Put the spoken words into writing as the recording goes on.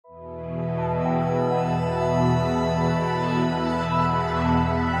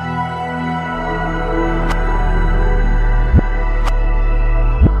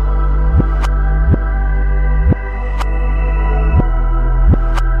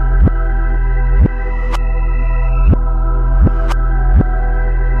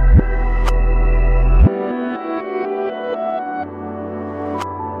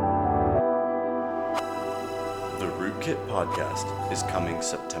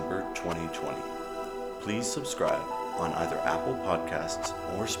December 2020. Please subscribe on either Apple Podcasts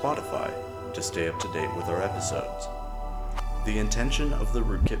or Spotify to stay up to date with our episodes. The intention of the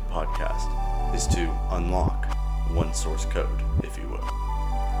Rootkit podcast is to unlock one's source code, if you will,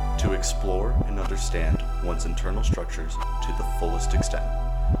 to explore and understand one's internal structures to the fullest extent,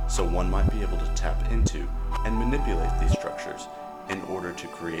 so one might be able to tap into and manipulate these structures in order to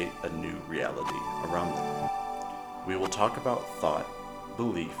create a new reality around them. We will talk about thought,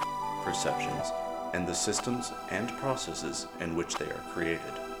 belief, perceptions, and the systems and processes in which they are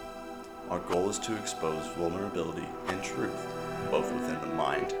created. Our goal is to expose vulnerability and truth, both within the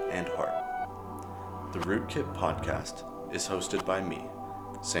mind and heart. The Rootkit podcast is hosted by me,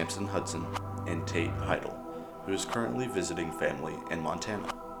 Samson Hudson, and Tate Heidel, who is currently visiting family in Montana.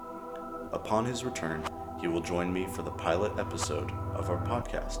 Upon his return, he will join me for the pilot episode of our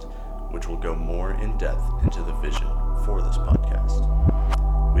podcast, which will go more in depth into the vision for this podcast.